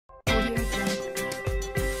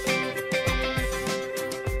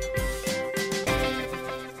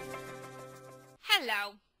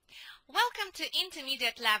Welcome to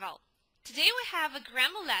intermediate level. Today we have a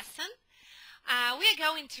grammar lesson. We are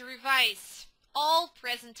going to revise all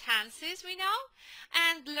present tenses we know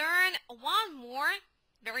and learn one more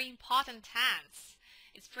very important tense.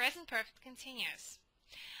 It's present perfect continuous.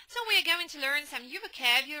 So we are going to learn some new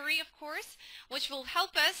vocabulary, of course, which will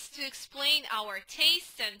help us to explain our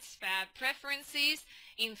tastes and preferences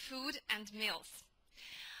in food and meals.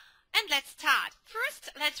 And let's start.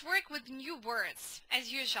 First, let's work with new words, as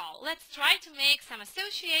usual. Let's try to make some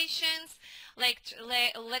associations,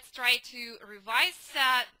 let's try to revise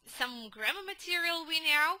some grammar material we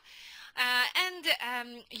know,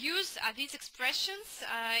 and use these expressions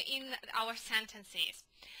in our sentences.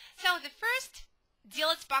 So the first,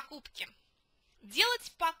 делать покупки.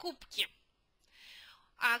 Делать покупки.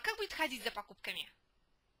 Как будет ходить за покупками?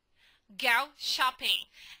 Go shopping.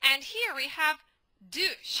 And here we have do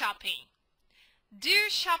shopping. Do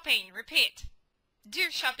shopping. Repeat.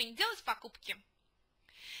 Do shopping. Делать покупки.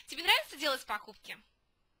 Тебе нравится делать покупки?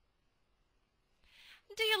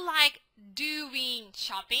 Do you like doing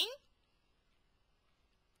shopping?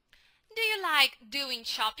 Do you like doing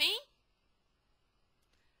shopping?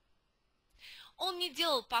 Он не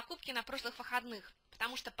делал покупки на прошлых выходных,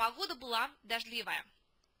 потому что погода была дождливая.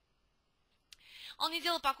 Он не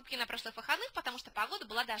делал покупки на прошлых выходных, потому что погода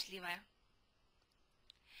была дождливая.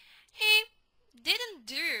 He didn't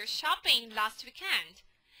do shopping last weekend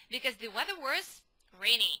because the weather was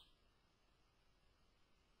rainy.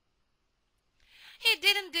 He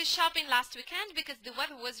didn't do shopping last weekend because the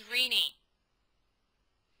weather was rainy.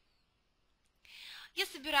 Я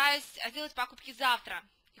собираюсь сделать покупки завтра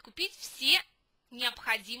и купить все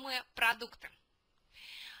необходимые продукты.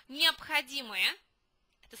 Необходимые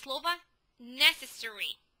 – это слово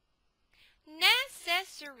necessary.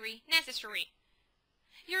 Necessary. Necessary.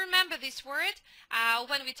 You remember this word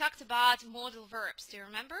when we talked about modal verbs. Do you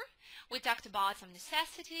remember? We talked about some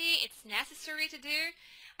necessity, it's necessary to do,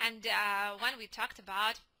 and when we talked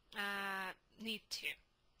about need to.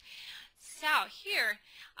 So, here,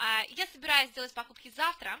 я собираюсь сделать покупки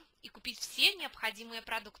завтра и купить все необходимые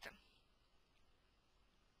продукты.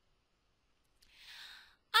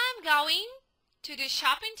 I'm going to do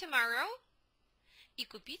shopping tomorrow и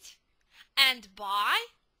купить and buy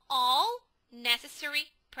all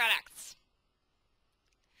necessary products.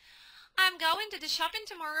 I'm going to do shopping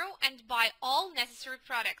tomorrow and buy all necessary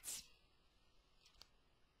products.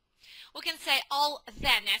 We can say all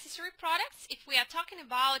the necessary products if we are talking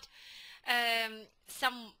about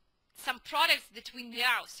some products that we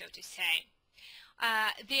know, so to say.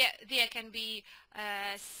 There can be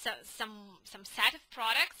some set of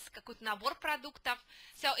products, какой-то набор продуктов.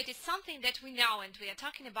 So it is something that we know and we are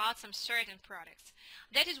talking about some certain products.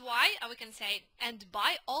 That is why we can say and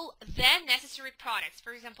buy all the necessary products.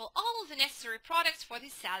 For example, all the necessary products for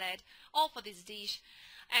this salad or for this dish.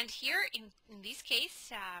 And here in this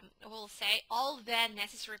case we'll say all the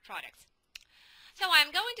necessary products. So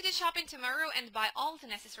I'm going to do shopping tomorrow and buy all the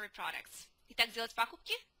necessary products. Итак, делать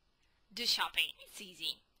покупки? Do shopping. It's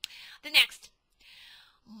easy. The next.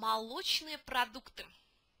 Молочные продукты.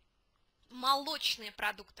 Молочные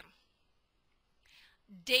продукты.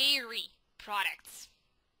 Dairy products.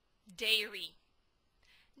 Dairy.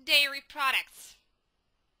 Dairy products.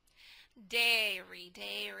 Dairy,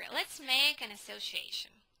 dairy. Let's make an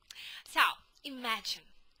association. So, imagine.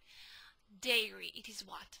 Dairy. It is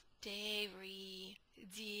what? Dairy.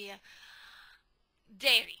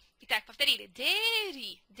 Dairy. Итак, повторили.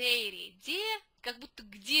 Dairy, dairy, как будто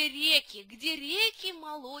где реки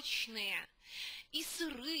молочные. И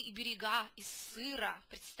сыры, и берега из сыра.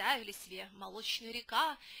 Представили себе молочная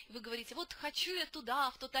река. И вы говорите, вот хочу я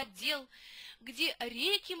туда, в тот отдел, где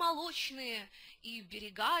реки молочные и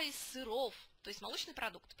берега из сыров. То есть молочный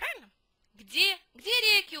продукт, правильно? Где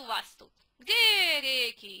реки у вас тут? Где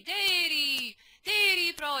реки? Dairy,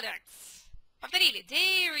 dairy products. Повторили.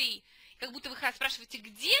 Dairy. Как будто вы спрашиваете,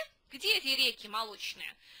 где эти реки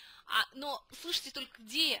молочные? Но слышите только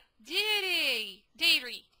где. Dairy,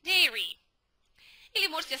 dairy, dairy. Или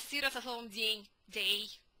можете сыра со словом день. Day,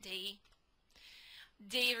 day.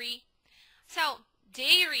 Dairy. So,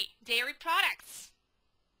 dairy, dairy products.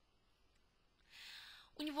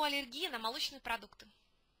 У него аллергия на молочные продукты.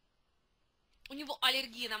 У него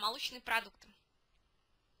аллергия на молочные продукты.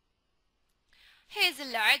 He is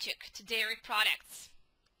allergic to dairy products.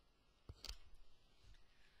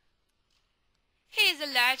 He is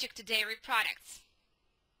allergic to dairy products.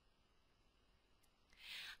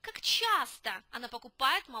 Как часто она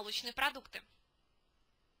покупает молочные продукты?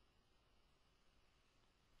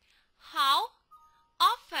 How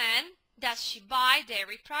often does she buy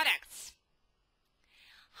dairy products?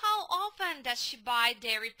 How often does she buy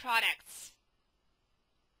dairy products?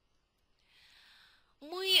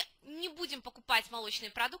 Мы не будем покупать молочные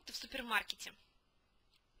продукты в супермаркете.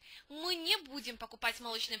 Мы не будем покупать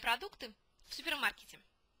молочные продукты в супермаркете.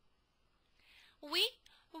 We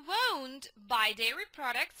won't buy dairy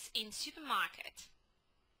products in supermarket.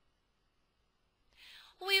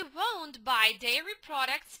 We won't buy dairy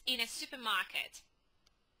products in a supermarket.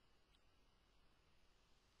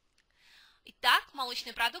 Итак,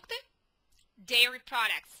 молочные продукты. Dairy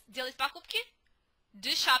products. Делать покупки.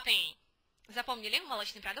 Do shopping. Запомнили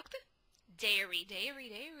молочные продукты? Dairy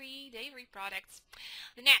products.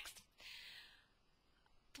 The next.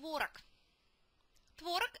 Творог.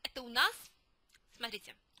 Творог это у нас,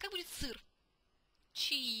 смотрите, как будет сыр?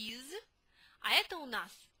 Cheese. А это у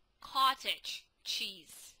нас cottage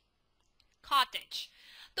cheese. Cottage.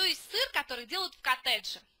 То есть сыр, который делают в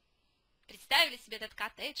коттедже. Представили себе этот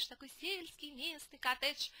коттедж, такой сельский, местный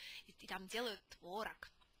коттедж, и там делают творог.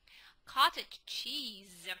 Cottage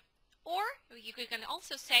cheese. Or you can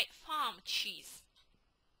also say farm cheese.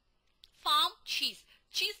 Farm cheese.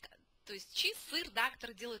 Cheese, то есть cheese, сыр, да,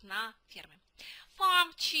 который делают на ферме.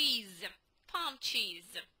 Farm cheese. Farm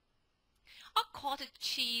cheese. Or cottage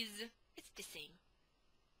cheese. It's the same.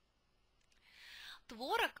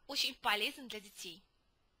 Творог очень полезен для детей.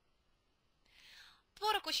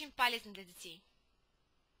 Творог очень полезен для детей.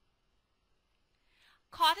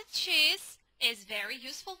 Cottage cheese is very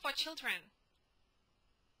useful for children.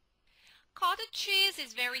 Cottage cheese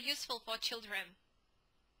is very useful for children.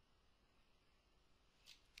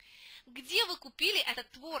 Где вы купили этот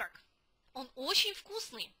творог? Он очень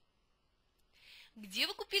вкусный. Где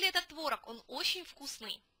вы купили этот творог? Он очень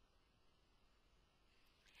вкусный.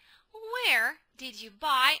 Where did you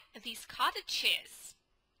buy this cottage cheese?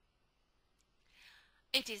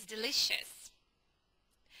 It is delicious.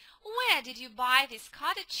 Where did you buy this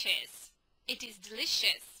cottage cheese? It is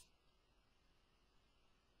delicious.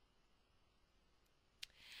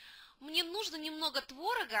 Мне нужно немного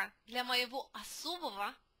творога для моего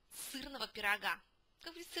особого сырного пирога.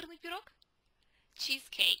 Как будет сырный пирог?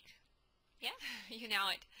 Cheesecake. Yeah, you know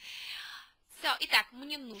it. So, итак,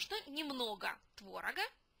 мне нужно немного творога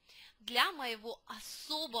для моего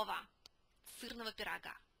особого сырного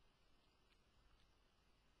пирога.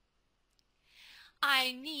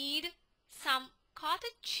 I need some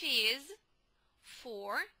cottage cheese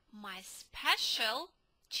for my special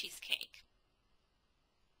cheesecake.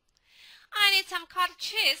 I need some cottage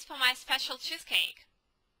cheese for my special cheesecake.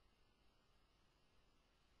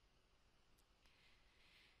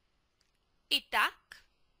 Итак,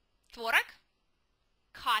 творог,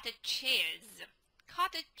 cottage cheese.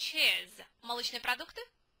 Cottage cheese. Молочные продукты.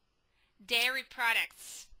 Dairy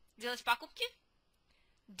products. Делать покупки.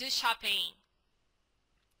 Do shopping.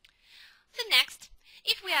 So next,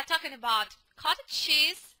 if we are talking about cottage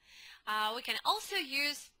cheese, we can also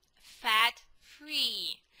use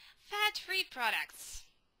fat-free. Fat-free products.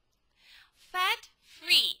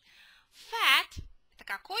 Fat-free. Fat – это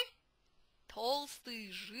какой? Толстый,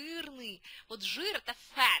 жирный. Вот жир – это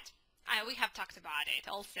fat. We have talked about it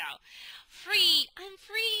also. Free. I'm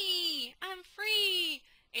free. I'm free.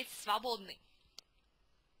 It's свободный.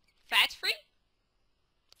 Fat-free.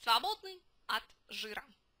 Свободный от жира.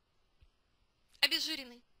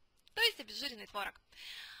 Обезжиренный. То есть обезжиренный творог.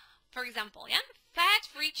 For example, yeah?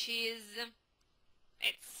 Fat-free cheese.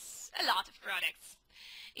 It's a lot of products.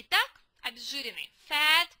 Итак, обезжиренный.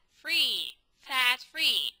 Fat-free.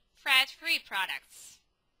 Fat-free. Fat-free products.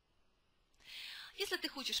 Если ты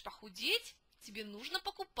хочешь похудеть, тебе нужно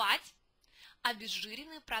покупать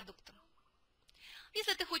обезжиренные продукты.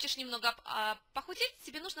 Если ты хочешь немного похудеть,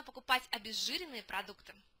 тебе нужно покупать обезжиренные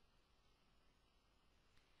продукты.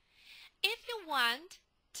 If you want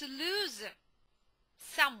to lose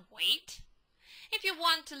some weight,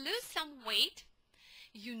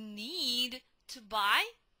 you need to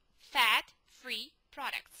buy fat-free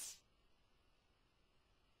products.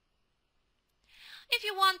 If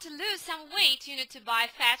you want to lose some weight, you need to buy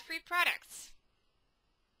fat-free products.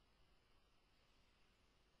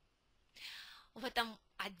 В этом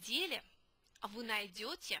отделе вы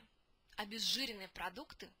найдете обезжиренные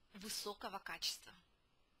продукты высокого качества.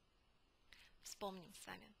 Вспомним с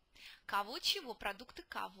вами. Кого чего? Продукты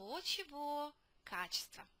кого чего?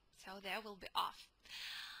 Качество. So there will be off.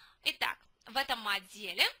 Итак, в этом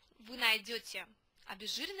отделе вы найдете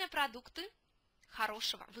обезжиренные продукты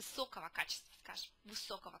хорошего, высокого качества, скажем,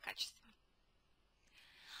 высокого качества.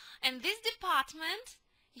 In this department,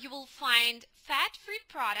 you will find fat-free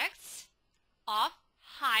products of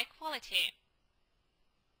high quality.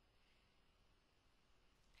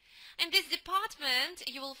 In this department,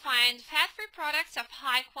 you will find fat-free products of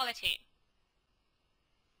high quality.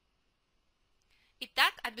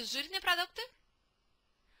 Итак, обезжиренные продукты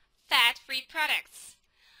fat-free products.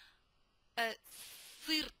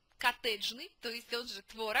 Сыр коттеджный, то есть он же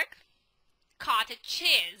творог. Cottage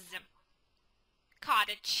cheese.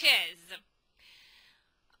 Cottage cheese.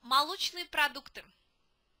 Молочные продукты.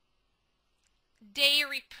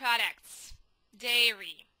 Dairy products.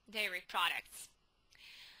 Dairy products.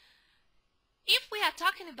 If we are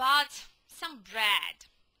talking about some bread,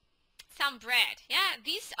 yeah,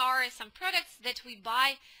 these are some products that we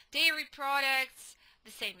buy, dairy products,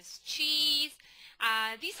 the same as cheese.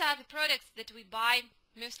 These are the products that we buy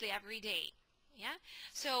mostly every day, yeah.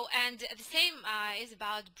 So, and the same is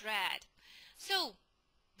about bread. So,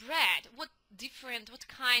 bread, what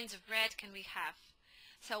kinds of bread can we have?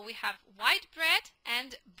 So we have white bread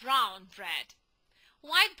and brown bread.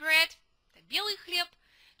 White bread – это белый хлеб,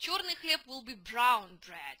 черный хлеб will be brown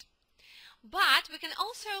bread. But we can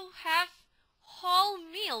also have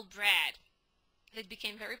wholemeal bread that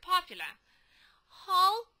became very popular.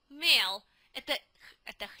 Wholemeal –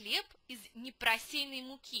 это хлеб из непросеянной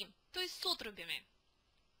муки, то есть с отрубями.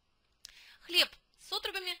 Хлеб с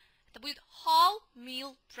отрубями – это будет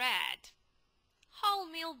wholemeal bread.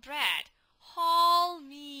 Wholemeal bread.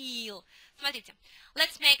 Wholemeal. Смотрите,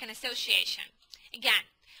 let's make an association. Again,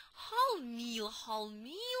 wholemeal,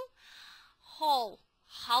 whole,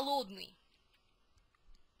 холодный.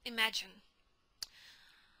 Imagine,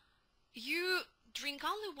 you drink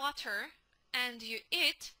only water and you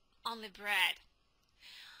eat only bread.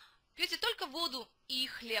 Пьете только воду и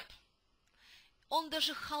хлеб. Он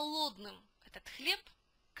даже холодным, этот хлеб,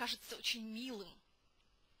 кажется очень милым.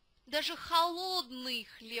 Даже холодный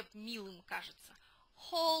хлеб милым кажется.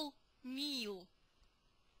 Wholemeal.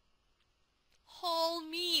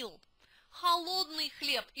 Wholemeal. Холодный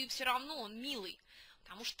хлеб, и все равно он милый.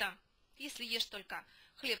 Потому что если ешь только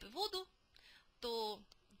хлеб и воду, то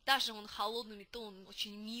даже он холодный, то он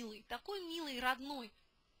очень милый. Такой милый и родной.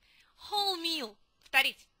 Wholemeal.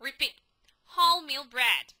 Повторите. Repeat. Wholemeal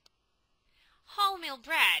bread. Wholemeal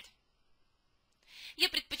bread. Я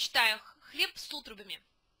предпочитаю хлеб с отрубями.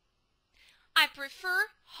 I prefer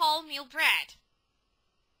wholemeal bread.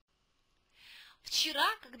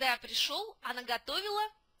 Вчера, когда я пришел, она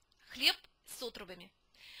готовила хлеб с отрубями.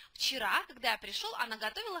 Вчера, когда я пришел, она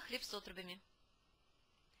готовила хлеб с отрубями.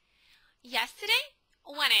 Yesterday,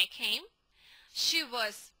 when I came, she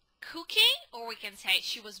was cooking, or we can say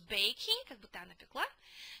she was baking, как будто она пекла.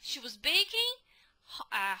 She was baking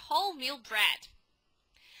wholemeal bread.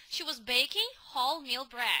 She was baking wholemeal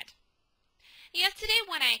bread. Yesterday,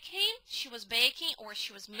 when I came, she was baking, or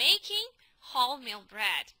she was making wholemeal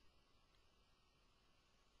bread.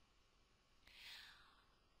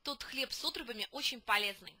 Тот хлеб с отрубями очень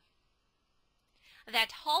полезный.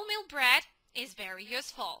 That wholemeal bread is very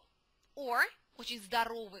useful. Or, очень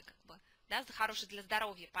здоровый, как бы, да, хороший для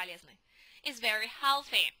здоровья, полезный. Is very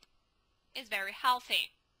healthy. Is very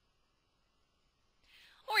healthy.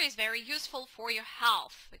 Or is very useful for your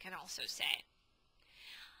health, we can also say.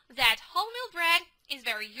 That wholemeal bread is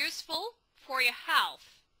very useful for your health,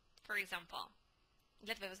 for example,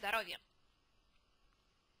 для твоего здоровья.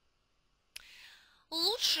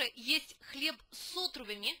 Лучше есть хлеб с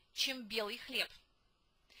отрубями, чем белый хлеб.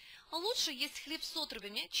 Лучше есть хлеб с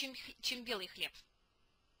отрубями, чем белый хлеб.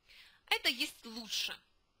 Это есть лучше.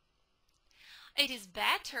 It is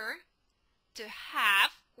better to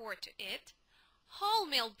have or to eat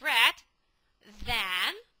wholemeal bread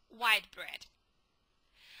than white bread.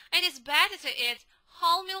 It is better to eat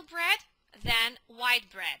wholemeal bread than white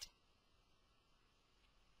bread.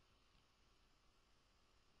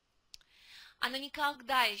 Она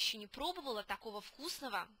никогда еще не пробовала такого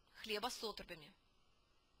вкусного хлеба с отрубями.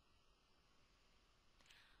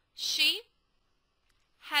 She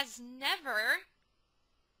has never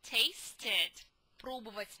tasted,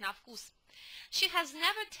 пробовать на вкус. She has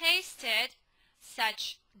never tasted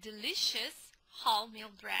such delicious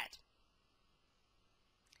wholemeal bread.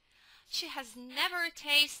 She has never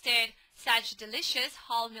tasted such delicious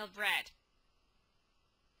wholemeal bread.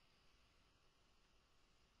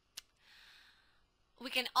 We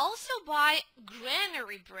can also buy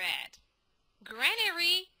granary bread.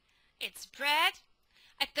 Granary, it's bread.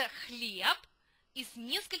 Это хлеб из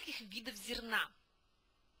нескольких видов зерна.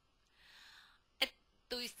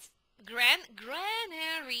 То есть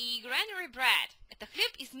granary bread. Это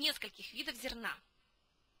хлеб из нескольких видов зерна.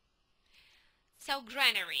 So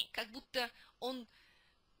granary, как будто он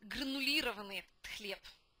гранулированный этот хлеб.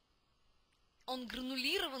 Он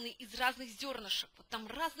гранулированный из разных зернышек. Вот там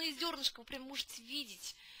разные зернышки, вы прям можете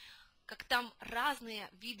видеть, как там разные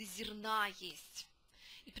виды зерна есть.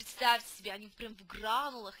 И представьте себе, они прям в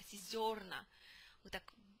гранулах, эти зерна. Вы так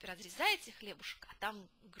разрезаете хлебушек, а там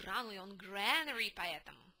гранулы, он granary,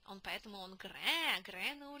 поэтому поэтому он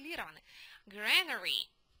гранулированный. Granary,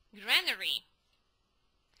 granary,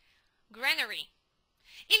 granary.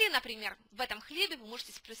 Или, например, в этом хлебе вы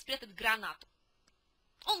можете спрятать гранату.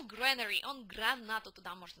 Он granary, он гранату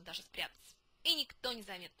туда можно даже спрятать. И никто не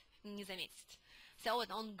заметит. So,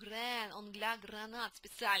 он для гранат,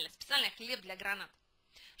 специальный хлеб для гранат,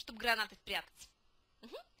 чтобы гранаты спрятать.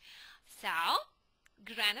 So,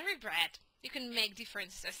 granary bread. You can make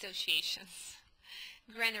different associations.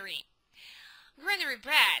 Granary. Granary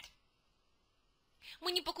bread.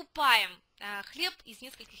 Мы не покупаем хлеб из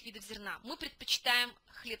нескольких видов зерна. Мы предпочитаем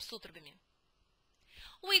хлеб с отрубями.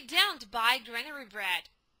 We don't buy granary bread.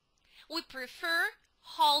 We prefer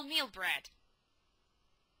wholemeal bread.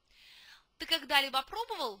 Ты когда-либо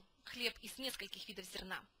пробовал хлеб из нескольких видов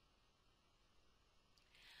зерна?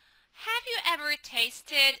 Have you ever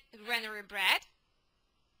tasted granary bread?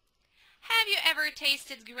 Have you ever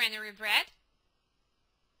tasted granary bread?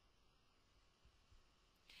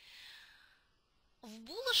 В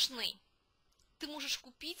булочной ты можешь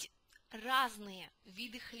купить разные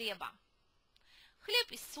виды хлеба.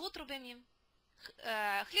 Хлеб с отрубями,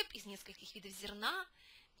 хлеб из нескольких видов зерна,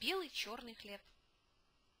 белый, черный хлеб.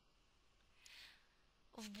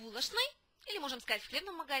 В булочной, или можем сказать в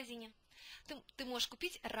хлебном магазине, ты можешь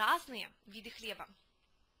купить разные виды хлеба.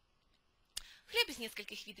 Хлеб из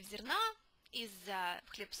нескольких видов зерна,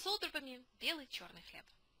 хлеб с отрубями, белый, черный хлеб.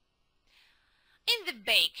 In the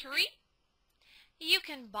bakery, you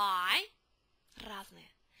can buy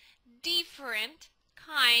разные, different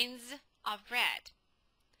kinds of bread.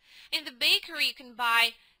 In the bakery, you can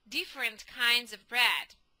buy different kinds of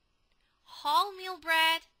bread. Wholemeal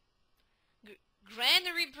bread,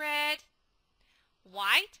 granary bread,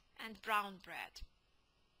 white and brown bread.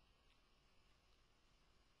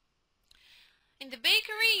 In the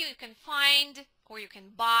bakery, you can find or you can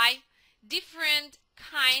buy different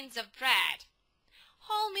kinds of bread.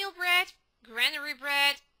 Wholemeal bread, granary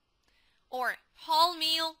bread, or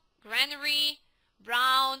wholemeal, granary,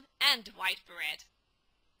 brown and white bread.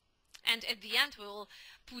 And at the end we will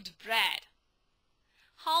put bread.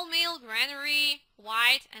 Wholemeal, granary,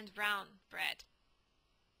 white and brown bread.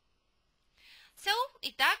 So,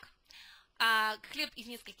 итак, хлеб из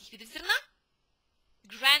нескольких видов зерна,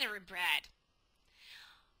 granary bread.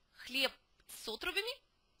 Хлеб с отрубями,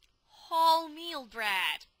 wholemeal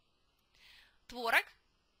bread. Творог,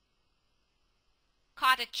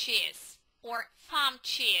 cottage cheese or farm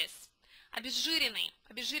cheese.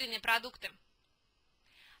 Обезжиренные продукты.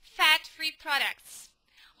 Fat-free products.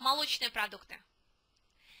 Молочные продукты.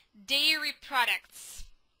 Dairy products.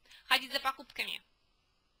 Ходить за покупками.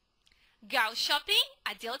 Go shopping.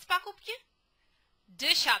 А делать покупки?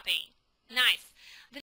 Do shopping. Nice.